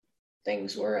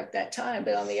things were at that time.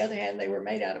 But on the other hand, they were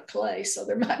made out of clay, so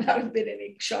there might not have been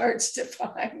any shards to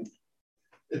find.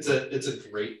 It's a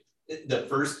great, the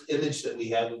first image that we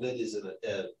have of it is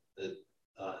a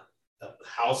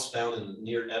house found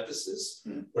near Ephesus,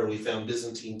 where we found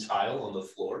Byzantine tile on the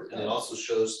floor. And it also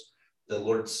shows the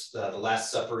Lord's, the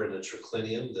Last Supper in a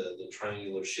triclinium, the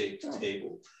triangular shaped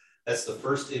table. That's the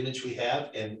first image we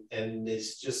have. And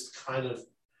it's just kind of,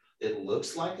 it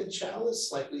looks like a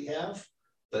chalice like we have,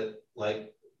 but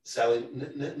like Sally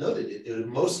noted, it would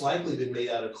most likely been made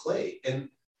out of clay. And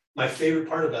my favorite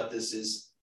part about this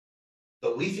is,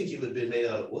 but we think it would have been made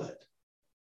out of wood.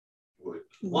 Wood.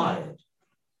 Why?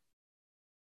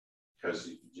 Because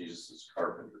Jesus is a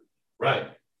carpenter. Right.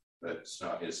 But it's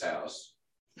not his house.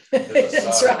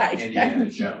 That's right. Indiana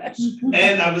Jones.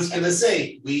 And I was going to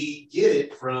say, we get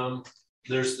it from,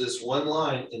 there's this one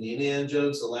line in the Indiana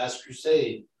Jones, The Last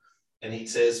Crusade, and he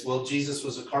says, well, Jesus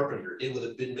was a carpenter. It would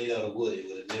have been made out of wood. It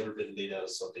would have never been made out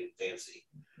of something fancy.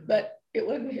 But it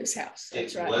wasn't his house.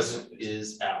 That's right. It wasn't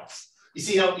his house. You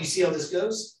see how this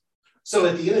goes? So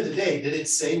at the end of the day, did it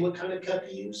say what kind of cup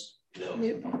he used? No.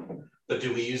 Yep. But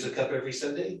do we use a cup every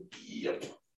Sunday? Yep.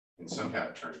 And somehow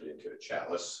it turned into a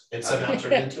chalice. And somehow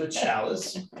turned into a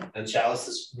chalice. And chalice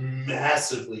is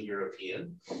massively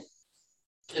European.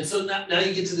 And so now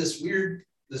you get to this weird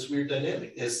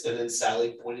dynamic, and then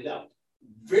Sally pointed out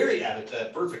very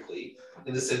perfectly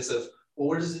in the sense of, well,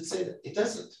 where does it say that? It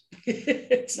doesn't.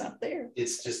 It's not there.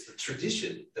 It's just the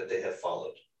tradition that they have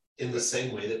followed in the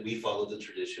same way that we follow the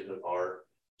tradition of our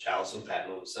chalice and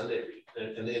paten on Sunday.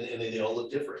 And they all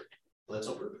look different. Well, that's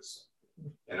on purpose.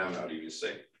 And I'm not even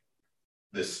saying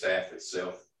this staff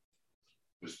itself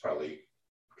was probably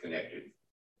connected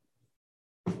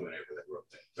whenever they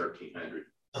wrote that 1300.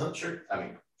 Sure. I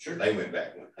mean, sure. They went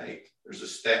back and went, hey, there's a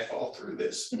staff all through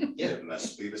this. Yeah, it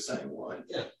must be the same one.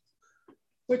 Yeah.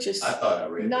 Which is I thought I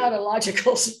read not a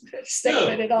logical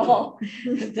statement at all.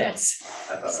 That's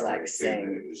I thought it's like saying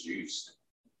that it was used.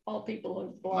 All people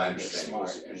who My blind are understanding smart.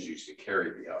 was it was used to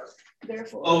carry the ark.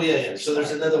 Therefore, Oh yeah. So there's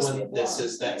smart, another must be one that blind.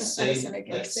 says that Doesn't make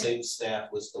any same sense.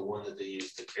 staff was the one that they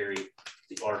used to carry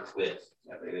the ark with.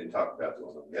 Now, they didn't talk about the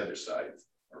one on the other side,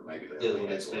 or maybe The they other only one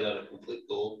had that's made one. out of complete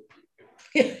gold.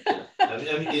 I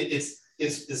mean, it's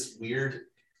this weird.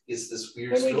 It's this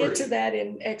weird When we story. get to that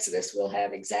in Exodus, we'll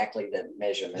have exactly the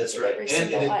measurements That's of right. every And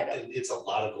single item. it's a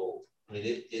lot of gold. I mean,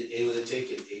 it would have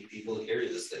taken 8 people to carry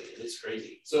this thing, and it's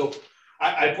crazy. So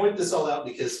I point this all out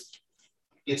because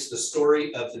it's the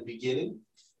story of the beginning,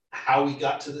 how we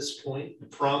got to this point, the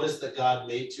promise that God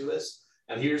made to us,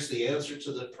 and here's the answer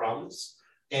to the promise.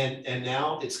 And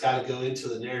now it's got to go into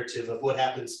the narrative of what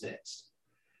happens next.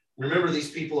 Remember,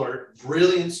 these people are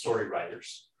brilliant story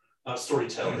writers,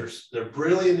 storytellers. They're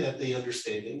brilliant at the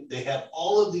understanding. They have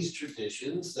all of these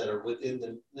traditions that are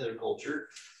within their culture,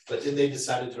 but then they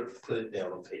decided to put it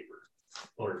down on paper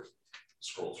or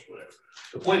scrolls or whatever.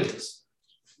 The point is,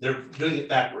 they're doing it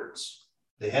backwards.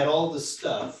 They had all this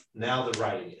stuff, now they're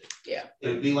writing it. Yeah. It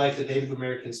would be like the Native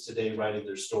Americans today writing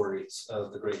their stories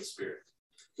of the Great Spirit,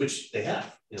 which they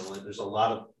have. You know, there's a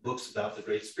lot of books about the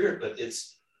Great Spirit, but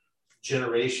it's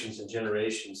generations and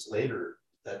generations later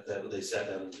that they sat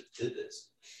down and did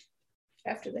this.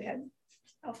 After they had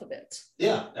alphabets.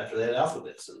 Yeah, after they had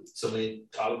alphabets, and somebody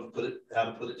taught them how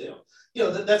to put it down. You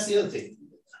know, that's the other thing.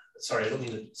 Sorry, I don't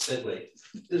mean to segue.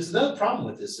 There's another problem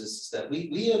with this is that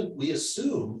we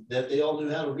assume that they all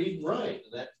knew how to read and write.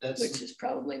 That's Which is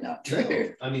probably not true. no.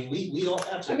 I mean, we all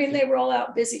have to. I mean, they were all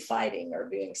out busy fighting or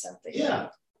doing something. Yeah,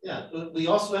 yeah. But we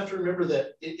also have to remember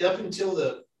that up until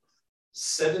the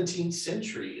 17th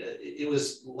century, it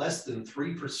was less than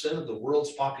 3% of the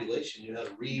world's population knew how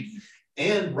to read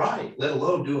and write, let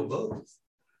alone do them both.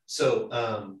 So,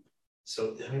 I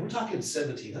mean, we're talking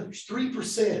 1700s,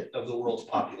 3% of the world's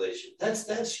population.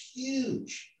 That's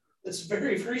huge. That's a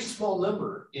very, very small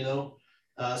number, you know.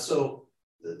 So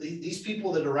these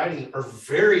people that are writing are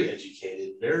very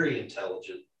educated, very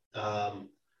intelligent, and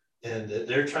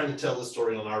they're trying to tell the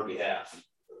story on our behalf.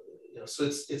 You know, so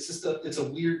it's a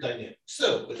weird dynamic.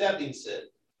 So with that being said,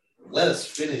 let us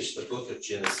finish the book of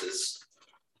Genesis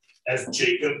as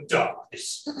Jacob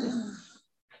dies.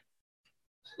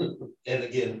 And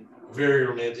again, very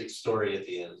romantic story at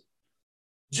the end.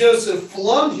 Joseph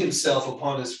flung himself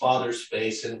upon his father's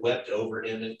face and wept over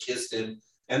him and kissed him.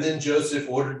 And then Joseph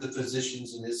ordered the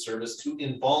physicians in his service to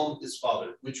embalm his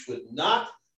father, which would not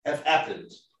have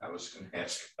happened. I was going to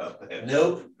ask about that.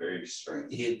 Nope. Very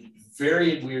strange. He had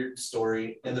very weird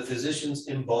story, and the physicians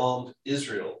embalmed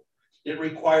Israel. It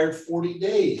required 40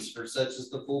 days for such as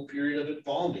the full period of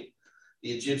embalming.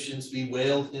 The Egyptians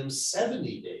bewailed him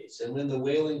 70 days, and when the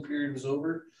wailing period was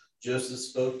over, Joseph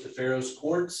spoke to Pharaoh's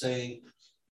court, saying,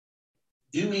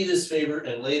 do me this favor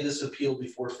and lay this appeal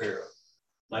before Pharaoh.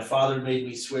 My father made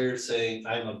me swear, saying,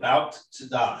 I am about to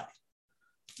die.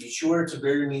 Be sure to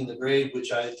bury me in the grave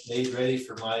which I made ready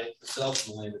for myself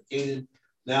in the land of Canaan.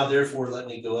 Now, therefore, let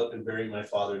me go up and bury my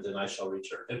father, then I shall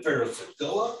return. And Pharaoh said,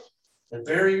 go up and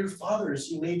bury your father as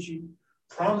he made you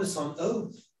promise on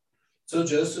oath. So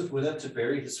Joseph went up to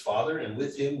bury his father, and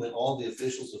with him went all the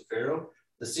officials of Pharaoh,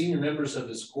 the senior members of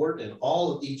his court, and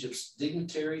all of Egypt's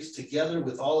dignitaries, together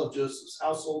with all of Joseph's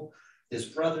household, his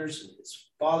brothers and his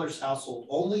father's household.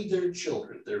 Only their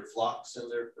children, their flocks and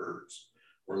their herds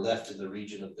were left in the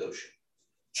region of Goshen.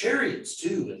 Chariots,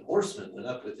 too, and horsemen went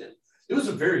up with him. It was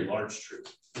a very large troop.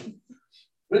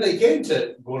 When they came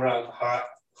to Goran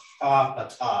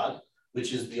Ha-Atad,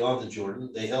 which is beyond the Jordan,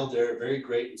 they held there a very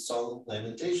great and solemn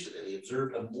lamentation, and he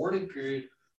observed a mourning period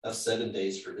of 7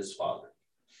 days for his father.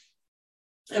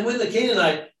 And when the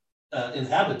Canaanite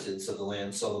inhabitants of the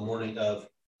land saw the mourning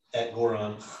at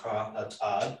Goran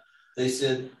Ha-Atad, they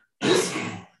said,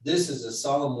 this is a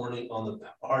solemn mourning on the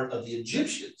part of the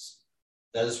Egyptians.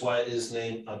 That is why it is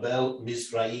named Abel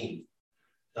Mizraim,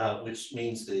 which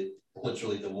means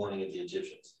literally the mourning of the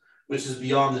Egyptians, which is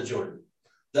beyond the Jordan.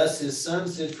 Thus his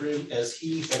sons did for him as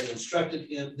he had instructed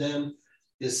them.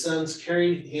 His sons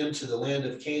carried him to the land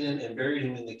of Canaan and buried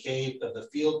him in the cave of the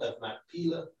field of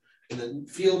Machpelah, in the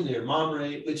field near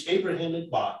Mamre, which Abraham had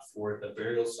bought for a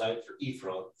burial site for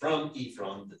Ephron, from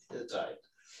Ephron the Hittite.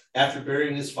 After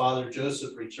burying his father,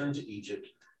 Joseph returned to Egypt,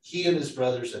 he and his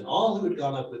brothers and all who had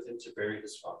gone up with him to bury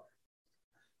his father.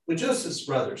 When Joseph's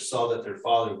brothers saw that their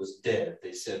father was dead,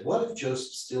 they said, what if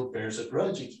Joseph still bears a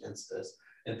grudge against us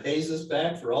and pays us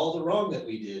back for all the wrong that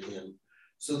we did him?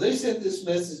 So they sent this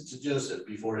message to Joseph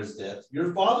before his death.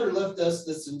 Your father left us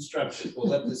this instruction.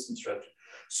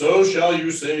 So shall you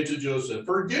say to Joseph,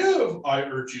 forgive, I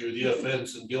urge you, the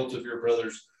offense and guilt of your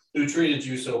brothers who treated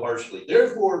you so harshly.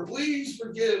 Therefore, please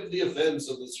forgive the offense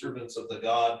of the servants of the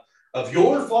God of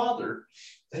your father.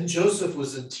 And Joseph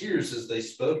was in tears as they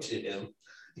spoke to him.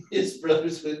 His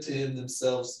brothers went to him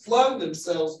themselves, flung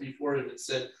themselves before him and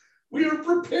said, we are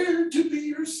prepared to be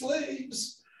your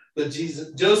slaves. But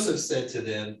Joseph said to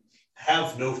them,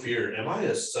 have no fear. Am I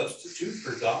a substitute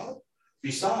for God?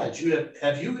 Besides,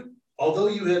 although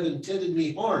you have intended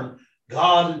me harm,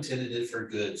 God intended it for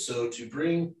good, so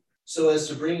as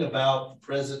to bring about the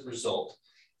present result,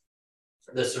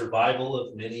 the survival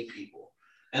of many people.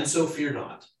 And so fear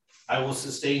not, I will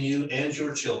sustain you and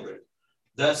your children.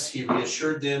 Thus he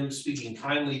reassured them, speaking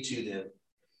kindly to them.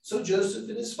 So Joseph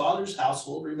and his father's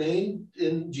household remained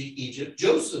in Egypt.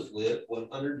 Joseph lived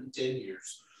 110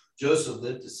 years. Joseph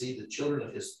lived to see the children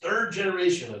of his third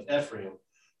generation of Ephraim.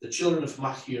 The children of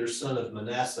Machir, son of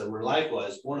Manasseh, were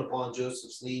likewise born upon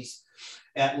Joseph's knees.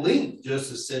 At length,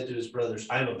 Joseph said to his brothers,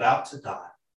 I am about to die.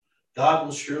 God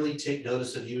will surely take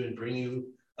notice of you and bring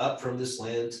you up from this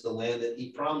land to the land that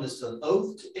he promised on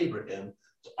oath to Abraham,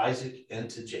 to Isaac, and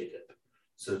to Jacob.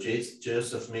 So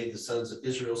Joseph made the sons of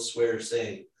Israel swear,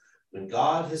 saying, when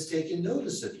God has taken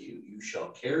notice of you, you shall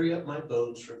carry up my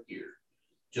bones from here.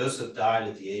 Joseph died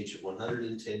at the age of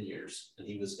 110 years, and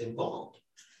he was embalmed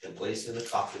and placed in a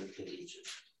coffin in Egypt.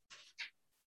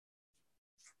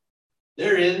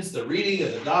 There ends the reading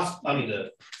of the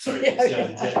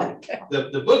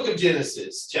the book of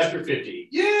Genesis, chapter 50.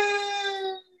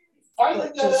 Yay!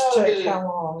 Finally got out of it. How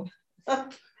long?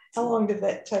 How long did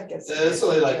that take us? It's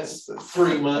only like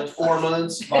 3 months, 4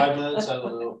 months, 5 months, I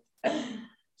don't know.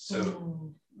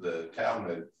 So the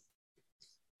Talmud,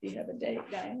 Do you have a date,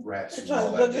 Diane? rats and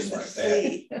all that just like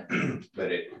that.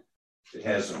 But it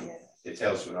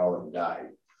tells when all of them died.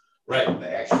 Right. They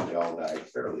actually all died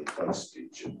fairly close to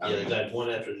each other. They died one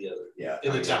after the other. Yeah.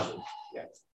 In the Talmud. Yeah.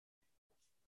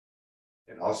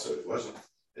 And also it wasn't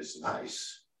as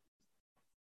nice.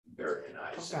 Very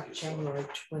nice. About January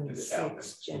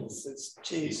 26th, Genesis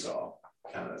 2. Esau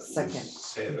kind of Second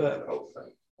said book. the whole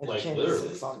thing. Like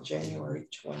Genesis literally. on January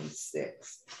 26th. It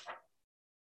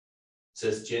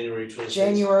says January 26th.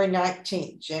 January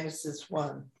 19th, Genesis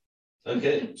 1.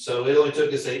 Okay, so it only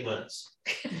took us 8 months.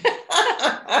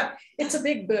 It's a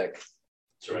big book.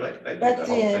 That's right. They did But the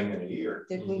whole then- thing in a year.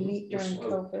 Did we meet during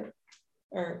COVID?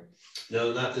 Or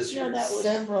No, not this year. No, that was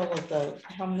several of those?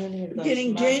 How many of those?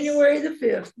 Beginning months? January the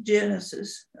 5th,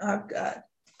 Genesis, I've got.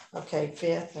 Okay,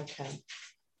 5th, okay.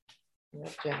 Yeah,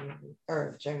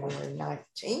 January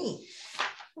 19th.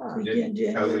 Huh. Begin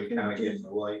Did January COVID kind of 15th. get in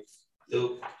the way?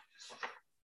 Nope.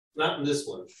 Not in this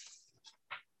one.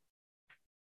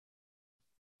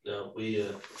 No, we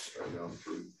Straight on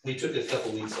through. took a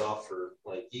couple weeks off for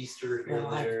like Easter here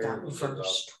Well, and there. I've got We took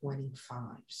verse off. 25,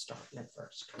 starting at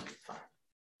verse 25.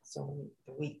 so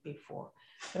the week before.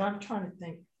 But I'm trying to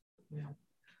think, you know.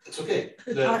 It's okay.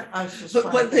 I was just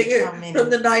But one thing from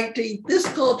the 19th, this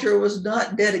culture was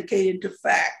not dedicated to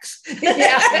facts.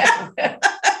 Yeah.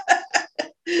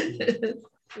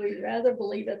 We'd rather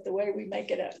believe it the way we make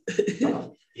it up.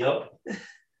 Yep.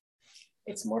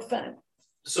 It's more fun.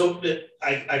 So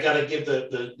I got to give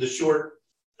the short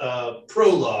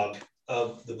prologue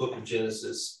of the book of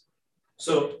Genesis.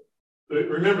 So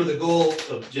remember, the goal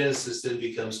of Genesis then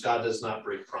becomes God does not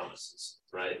break promises,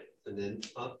 right? And then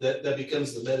that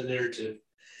becomes the meta narrative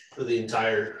for the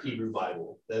entire Hebrew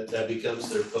Bible. That becomes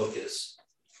their focus.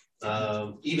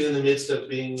 Even in the midst of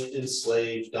being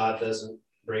enslaved, God doesn't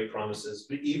break promises.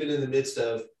 But even in the midst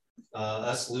of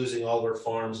us losing all of our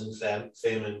farms and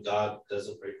famine, God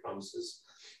doesn't break promises.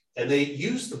 And they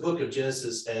use the book of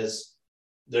Genesis as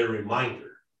their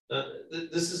reminder.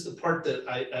 This is the part that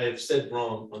I have said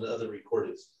wrong on the other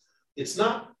recordings. It's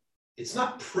not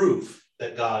proof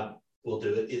that God will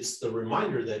do it. It's the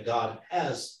reminder that God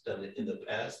has done it in the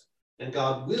past and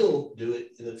God will do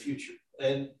it in the future,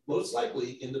 and most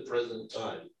likely in the present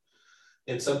time.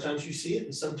 And sometimes you see it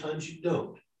and sometimes you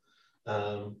don't.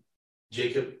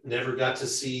 Jacob never got to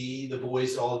see the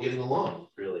boys all getting along,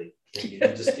 really. He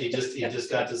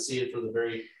just got to see it for the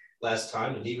very last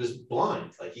time, and he was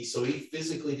blind. So he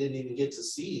physically didn't even get to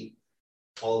see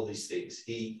all of these things.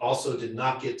 He also did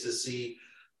not get to see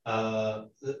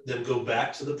them go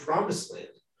back to the promised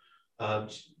land.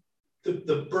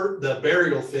 The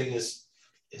burial thing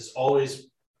is always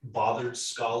bothered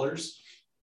scholars,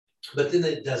 but then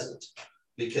it doesn't,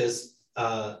 because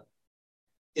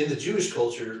in the Jewish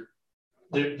culture,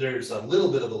 there's a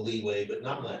little bit of a leeway, but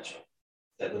not much,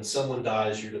 that when someone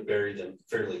dies, you're to bury them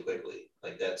fairly quickly.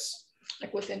 That's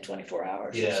like within 24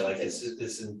 hours. Yeah, like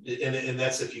and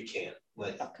that's if you can.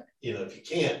 Okay. If you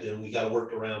can't, then we got to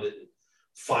work around it and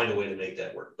find a way to make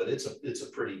that work. But it's a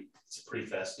pretty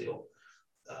fast deal.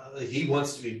 He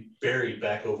wants to be buried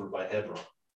back over by Hebron,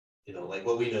 like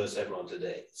what we know as Hebron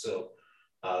today. So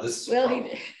this is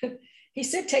he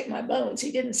said, "Take my bones."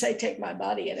 He didn't say, "Take my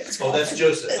body." And it's that's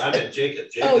Joseph. I meant Jacob.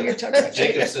 You're talking about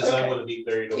Jacob says, "I want to be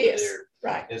buried over there."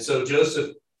 Right. And so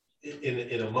Joseph,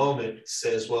 in a moment,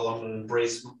 says, "Well, I'm going to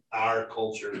embrace our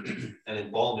culture and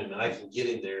embalm him, and I can get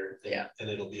him there, and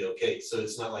it'll be okay." So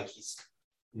it's not like he's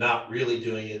not really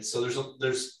doing it. So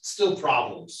there's still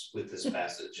problems with this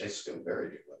passage. They still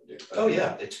buried him. Oh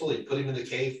yeah, they totally put him in the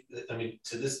cave. I mean,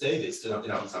 to this day, they still.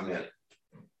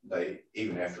 They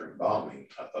even after embalming,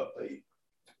 I thought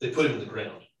they put him in the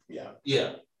ground. Yeah.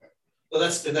 Yeah. Well,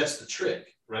 that's the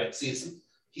trick, right? See,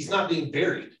 he's not being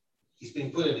buried. He's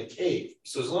being put in a cave.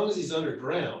 So as long as he's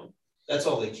underground, that's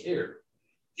all they care.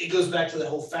 It goes back to that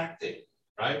whole fact thing,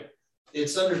 right?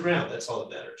 It's underground. That's all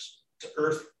that matters. To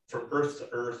earth, from earth,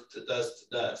 to dust.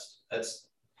 That's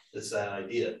that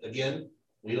idea. Again,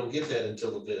 we don't get that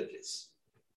until Leviticus.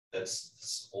 That's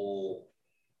this whole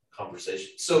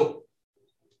conversation. So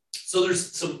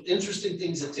there's some interesting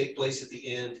things that take place at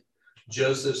the end.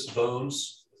 Joseph's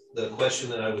bones. The question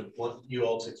that I would want you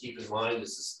all to keep in mind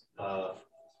is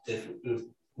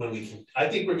when we can. I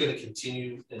think we're going to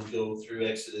continue and go through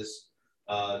Exodus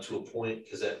to a point,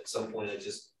 because at some point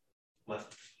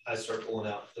I start pulling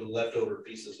out the leftover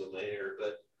pieces of my hair.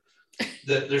 But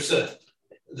the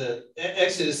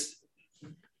Exodus.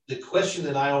 The question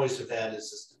that I always have had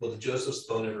is, will Joseph's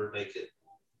bone ever make it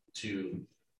to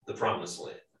the promised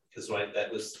land? Because that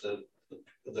was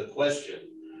the question.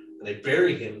 And they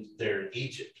bury him there in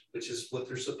Egypt, which is what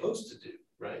they're supposed to do,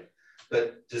 right?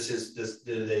 But do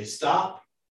they stop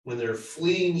when they're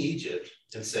fleeing Egypt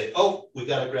and say, "Oh, we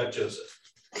got to grab Joseph"?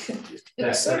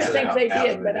 I sort of think they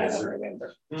did, but I don't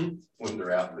remember. When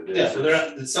they're out in the Yeah,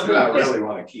 desert. so do I really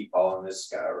want to keep following this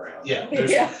guy around? Yeah,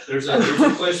 there's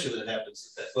a question that happens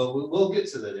to that. Well, we'll get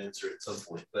to that answer at some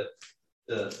point. But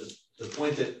the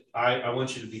point that I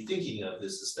want you to be thinking of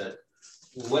is that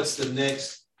what's the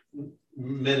next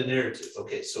meta narrative?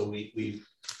 Okay, so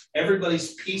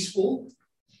everybody's peaceful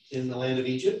in the land of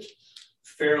Egypt.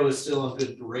 Pharaoh is still on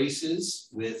good graces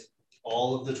with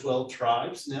all of the 12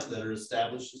 tribes now that are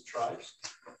established as tribes.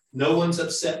 No one's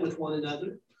upset with one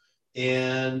another.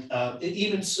 And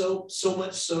even so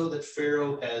much so that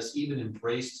Pharaoh has even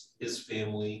embraced his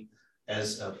family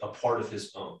as a part of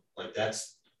his own. Like,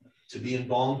 that's to be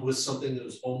embalmed was something that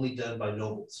was only done by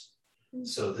nobles.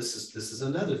 So this is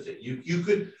another thing.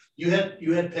 You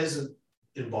had peasant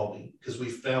embalming, because we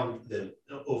found them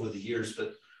over the years,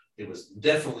 but it was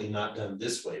definitely not done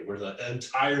this way, where the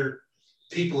entire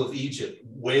people of Egypt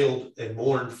wailed and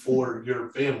mourned for your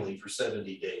family for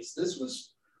 70 days. This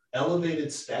was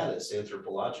elevated status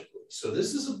anthropologically. So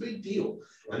this is a big deal.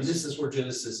 And this is where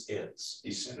Genesis ends.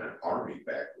 He sent an army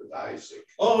back with Isaac.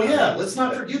 Oh yeah, let's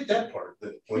not forget that part.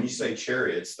 When you say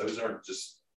chariots, those aren't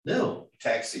just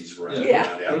taxis running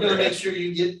Yeah, around. we're going to make sure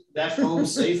you get back home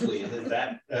safely and then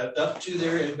back up to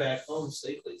there and back home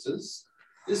safely. So this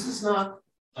is not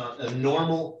a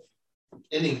normal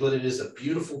ending, but it is a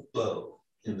beautiful bow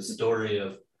in the story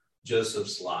of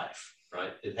Joseph's life,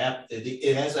 right? It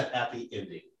has a happy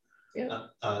ending. Yeah.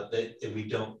 That we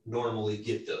don't normally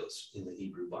get those in the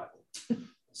Hebrew Bible.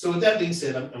 So with that being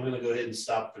said, I'm going to go ahead and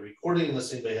stop the recording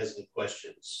unless anybody has any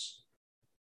questions.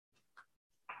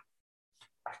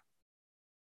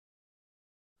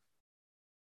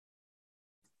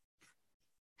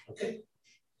 Okay.